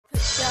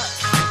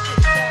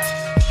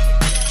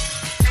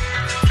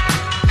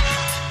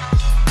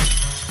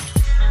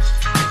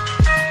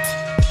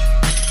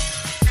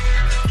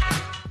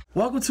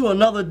Welcome to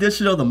another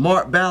edition of the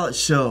Ballard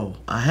Show.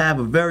 I have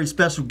a very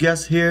special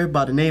guest here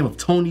by the name of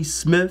Tony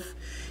Smith.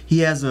 He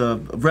has a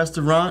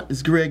restaurant.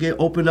 It's going to get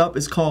opened up.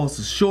 It's called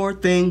Sure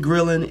Thing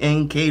Grilling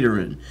and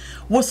Catering.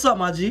 What's up,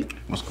 my G?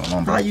 What's going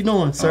on, bro? How you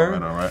doing, sir?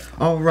 All right.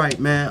 All right,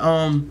 man.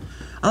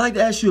 I'd like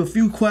to ask you a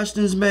few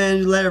questions,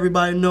 man. Let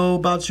everybody know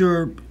about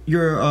your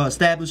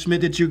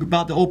establishment that you're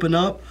about to open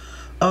up.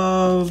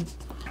 How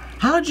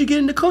did you get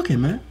into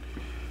cooking, man?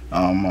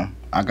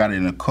 I got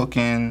into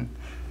cooking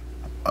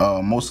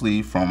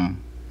mostly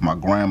from my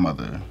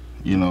grandmother,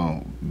 you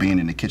know, being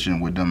in the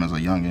kitchen with them as a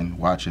youngin',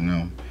 watching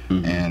them,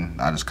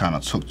 and I just kind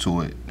of took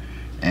to it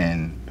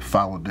and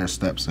followed their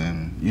steps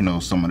and, you know,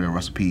 some of their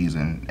recipes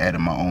and added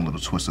my own little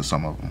twist to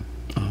some of them.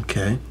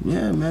 Okay.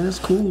 Yeah, man, that's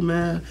cool,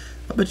 man.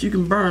 I bet you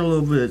can burn a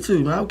little bit,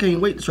 too, man. I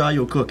can't wait to try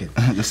your cooking.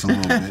 Just a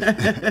little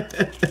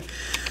bit.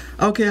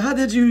 Okay, how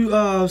did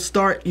you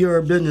start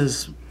your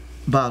business,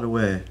 by the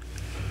way?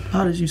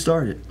 How did you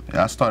start it?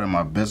 I started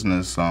my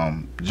business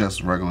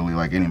just regularly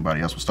like anybody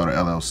else would start an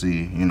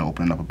LLC, you know,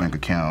 opening up a bank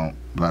account,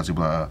 blah, blah,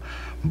 blah.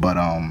 But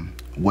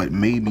what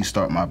made me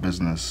start my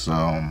business,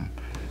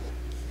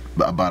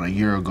 about a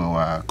year ago,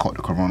 I caught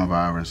the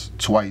coronavirus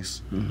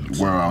twice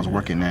where I was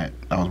working at.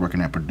 I was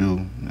working at Purdue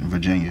in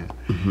Virginia.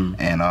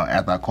 And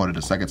after I caught it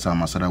the second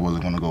time, I said I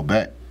wasn't going to go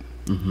back,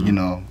 you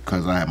know,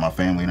 because I had my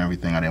family and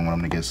everything. I didn't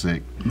want them to get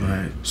sick.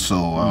 Right.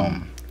 So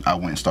I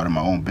went and started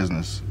my own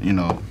business, you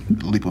know,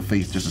 leap of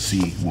faith just to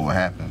see what would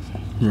happen.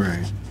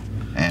 Right.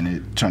 And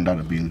it turned out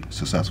to be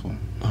successful.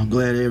 I'm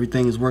glad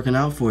everything is working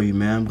out for you,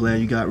 man. I'm glad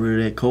you got rid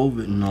of that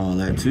COVID and all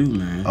that too,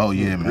 man. Oh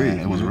yeah, man,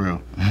 it was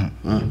real.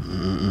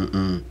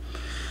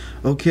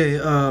 Okay,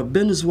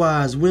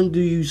 business-wise, when do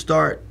you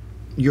start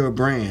your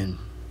brand?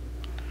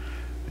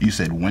 You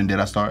said when did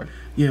I start?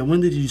 Yeah,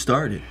 when did you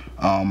start it?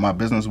 My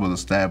business was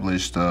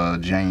established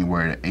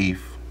January the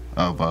 8th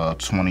of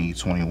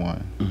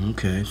 2021.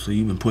 Okay, so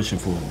you've been pushing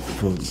for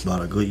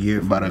about a good year.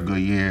 About a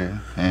good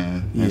year,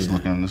 and Yeah. it's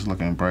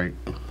looking bright.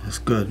 That's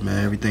good,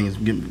 man. Everything is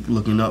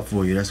looking up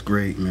for you. That's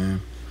great,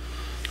 man.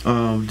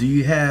 Do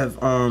you have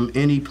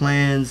any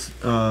plans?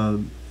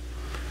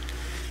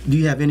 Do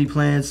you have any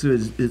plans to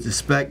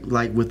expect,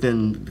 like,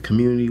 within the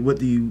community? What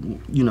do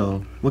you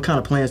know? What kind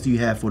of plans do you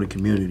have for the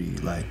community,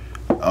 like?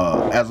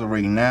 As of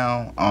right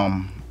now,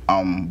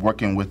 I'm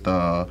working with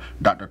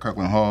Dr.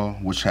 Kirkland Hall,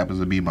 which happens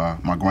to be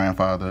my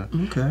grandfather,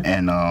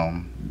 and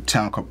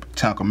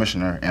town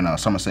commissioner in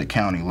Somerset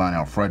County,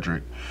 Lionel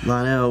Frederick.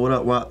 Lionel, what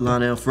up,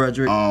 Lionel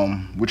Frederick?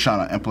 We're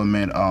trying to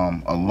implement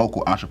a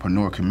local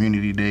entrepreneur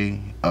community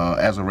day.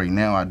 As of right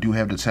now, I do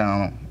have the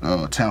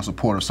town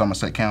support of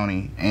Somerset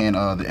County and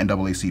the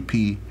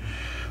NAACP.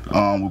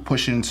 We're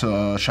pushing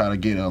to try to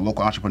get a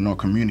local entrepreneur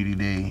community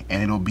day,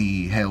 and it'll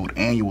be held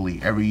annually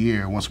every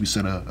year once we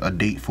set a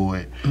date for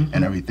it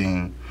and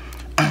everything.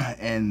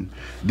 And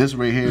this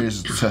right here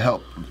is to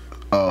help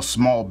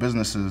small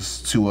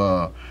businesses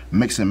to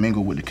mix and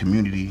mingle with the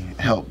community,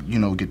 help, you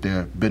know, get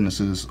their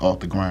businesses off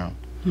the ground.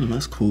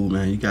 That's cool,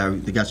 man.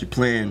 They got your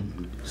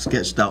plan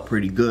sketched out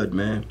pretty good,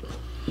 man.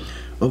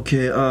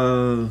 Okay,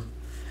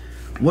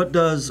 what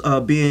does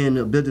being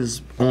a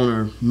business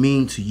owner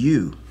mean to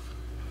you?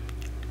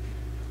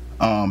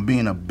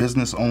 Being a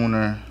business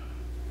owner,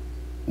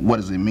 what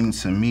does it mean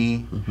to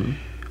me?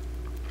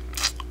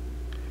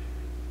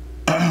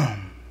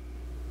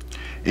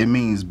 It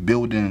means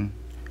building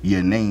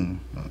your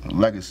name,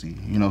 legacy,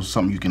 you know,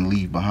 something you can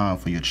leave behind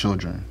for your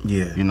children.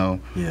 Yeah. You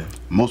know? Yeah.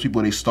 Most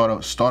people, they start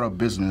a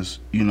business,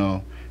 you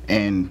know,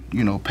 and,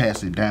 you know,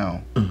 pass it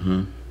down,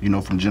 you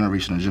know, from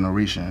generation to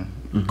generation,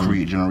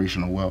 create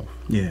generational wealth.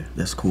 Yeah,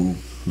 that's cool.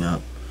 Yeah.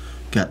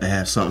 Got to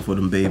have something for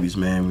them babies,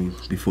 man,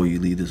 before you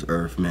leave this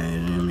earth, man. You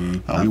know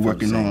what I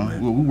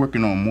mean? We're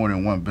working on more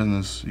than one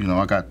business. You know,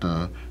 I got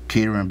the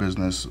catering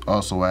business,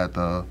 also at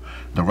the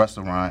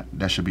restaurant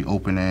that should be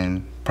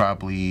opening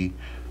probably.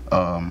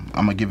 I'm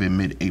gonna give it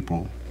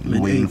mid-April.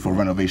 Waiting for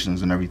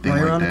renovations and everything right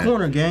like around that. The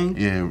corner, gang.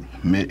 Yeah,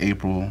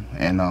 mid-April,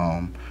 and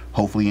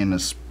hopefully in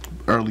the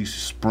early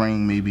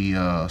spring, maybe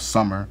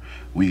summer,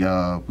 we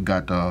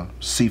got the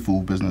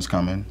seafood business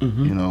coming.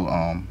 You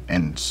know,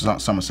 in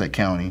Somerset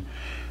County.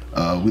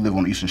 We live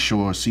on the Eastern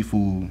Shore.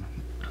 Seafood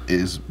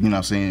is, you know what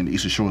I'm saying, the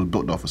Eastern Shore is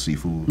built off of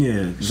seafood.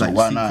 Yeah, it's so like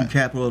why not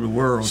capital of the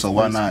world. So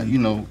why not, you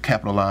know,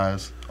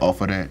 capitalize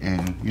off of that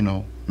and, you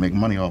know, make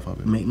money off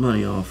of it. Make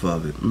money off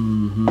of it.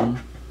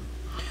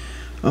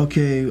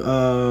 Okay,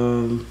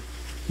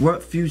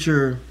 what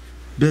future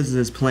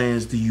business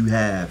plans do you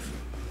have?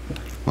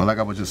 Well, like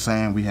I was just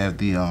saying, we have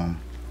the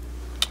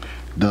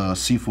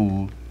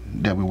seafood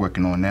that we're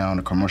working on now, and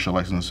the commercial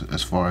license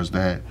as far as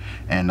that,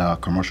 and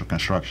commercial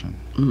construction.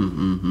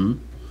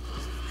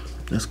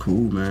 That's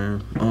cool,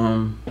 man.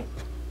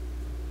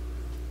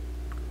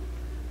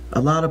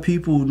 A lot of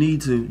people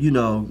need to, you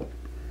know,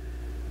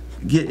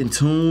 get in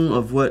tune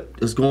of what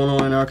is going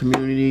on in our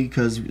community,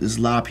 because there's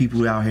a lot of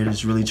people out here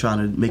that's really trying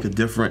to make a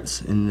difference,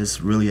 and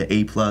it's really an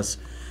A+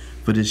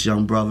 for this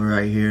young brother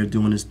right here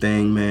doing his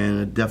thing,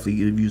 man. I definitely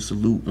give you a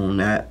salute on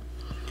that.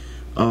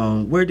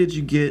 Where did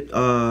you get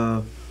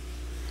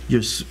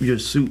your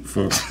suit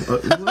from?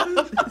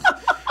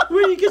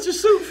 Where you get your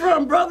suit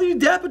from, brother? You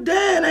Dapper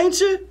Dan, ain't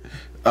you?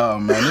 Oh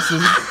man, this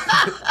is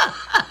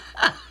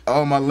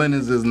all my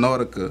linens is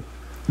Nautica.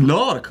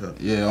 Nautica.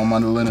 Yeah, all my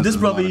linens. This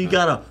is brother, Nautica. you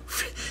got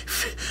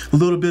a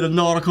little bit of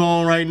Nautica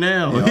on right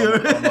now. Yeah, all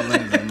my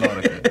linens is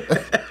Nautica.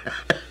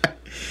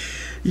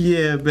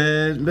 Yeah,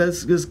 man,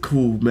 that's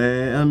cool,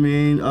 man. I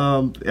mean,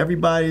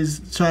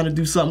 everybody's trying to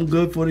do something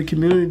good for the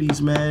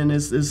communities, man.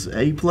 It's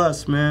A+,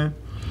 man.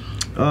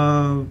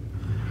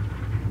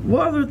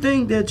 What other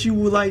thing that you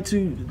would like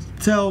to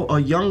tell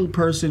a young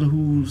person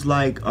who's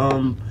like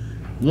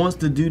wants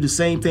to do the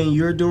same thing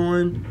you're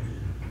doing?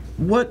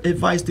 What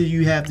advice do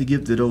you have to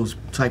give to those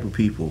type of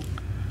people?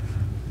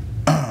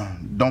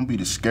 Don't be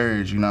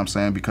discouraged, you know what I'm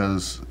saying?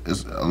 Because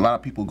a lot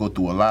of people go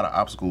through a lot of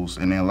obstacles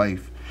in their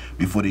life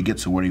before they get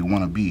to where they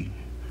want to be.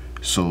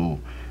 So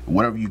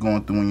whatever you're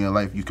going through in your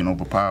life, you can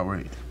overpower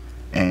it,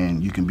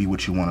 and you can be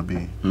what you want to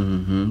be.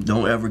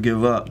 Don't ever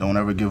give up. Don't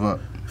ever give up.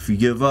 If you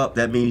give up,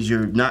 that means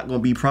you're not going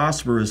to be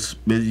prosperous.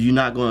 You're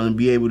not going to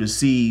be able to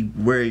see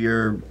where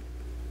your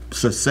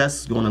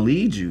success is going to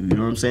lead you. You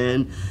know what I'm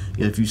saying?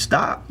 If you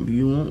stop,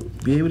 you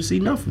won't be able to see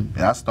nothing.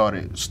 And I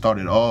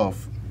started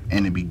off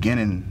in the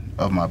beginning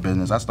of my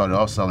business. I started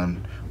off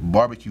selling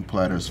barbecue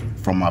platters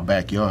from my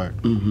backyard.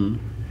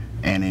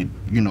 And it,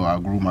 you know, I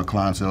grew my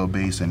clientele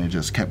base, and it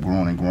just kept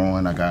growing and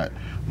growing. I got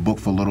booked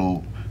for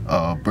little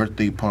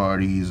birthday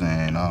parties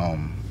and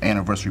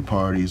anniversary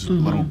parties,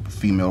 little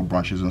female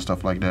brunches and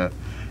stuff like that.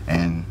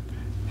 And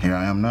here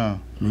I am now.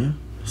 Yeah,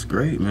 it's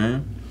great,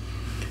 man.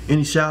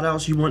 Any shout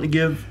outs you want to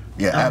give?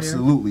 Yeah,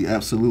 absolutely,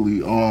 absolutely.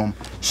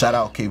 Shout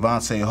out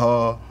Kayvonte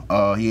Hall.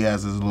 He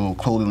has his little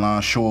clothing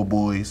line, Shore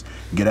Boys.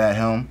 Get at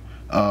him.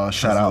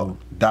 Shout out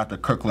Dr.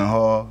 Kirkland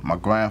Hall, my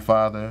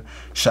grandfather.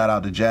 Shout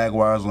out the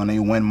Jaguars when they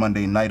win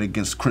Monday night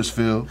against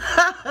Chrisfield.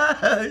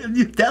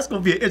 That's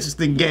gonna be an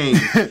interesting game.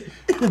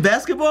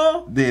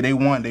 Basketball? Yeah, they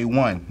won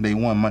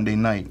Monday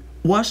night.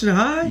 Washington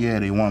High? Yeah,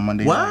 they won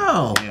Monday night.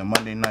 Wow. Yeah,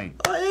 Monday night.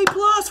 A+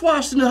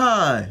 Washington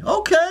High.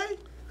 Okay.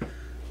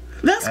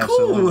 That's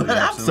cool. I'm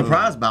Absolutely.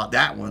 surprised about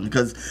that one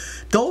because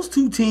those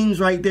two teams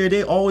right there,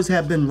 they always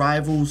have been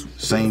rivals.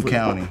 Same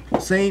county.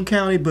 Same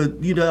county,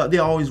 but you know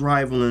they're always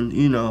rivaling.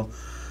 You know,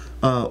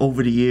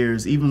 over the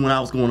years. Even when I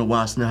was going to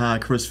Washington High,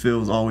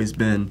 Chrisfield's always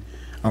been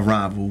a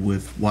rival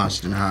with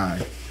Washington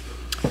High.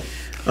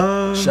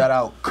 Shout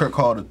out Kirk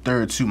Hall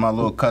III too, my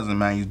little cousin,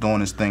 man. He's doing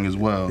his thing as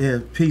well. Yeah,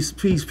 peace,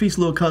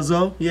 little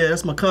cuzzo. Yeah,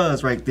 that's my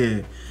cuz right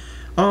there.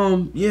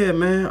 Yeah,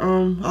 man.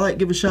 I like to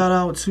give a shout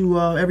out to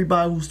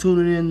everybody who's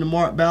tuning in to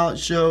Mark Ballard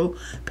Show,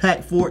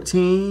 Pack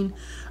 14.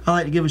 I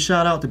like to give a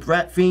shout out to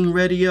Rat Fiend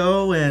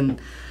Radio and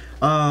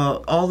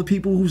all the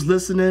people who's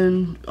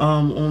listening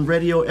on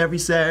radio every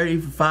Saturday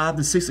from 5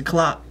 to 6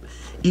 o'clock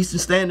Eastern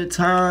Standard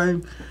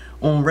Time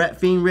on Rat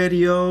Fiend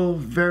Radio.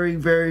 Very,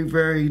 very,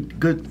 very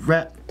good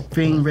Rat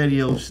Fiend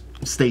Radio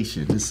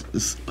station.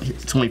 It's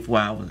 24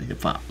 hours of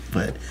hip hop,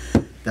 but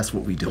that's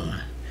what we doing.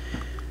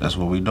 That's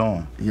what we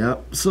doing.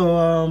 Yep.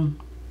 So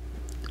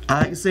I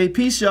like to say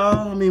peace,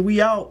 y'all. I mean,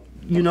 we out.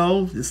 You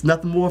know, there's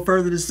nothing more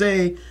further to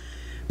say.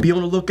 Be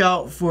on the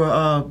lookout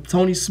for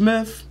Tony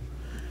Smith.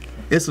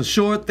 It's a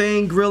Sure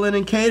Thing Grilling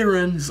and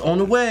Catering. It's on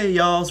the way,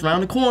 y'all. It's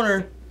around the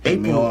corner.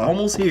 April,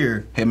 almost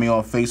here. Hit me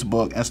on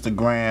Facebook,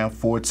 Instagram,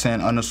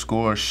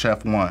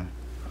 410_chef1.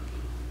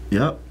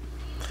 Yep.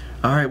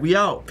 All right, we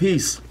out.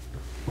 Peace.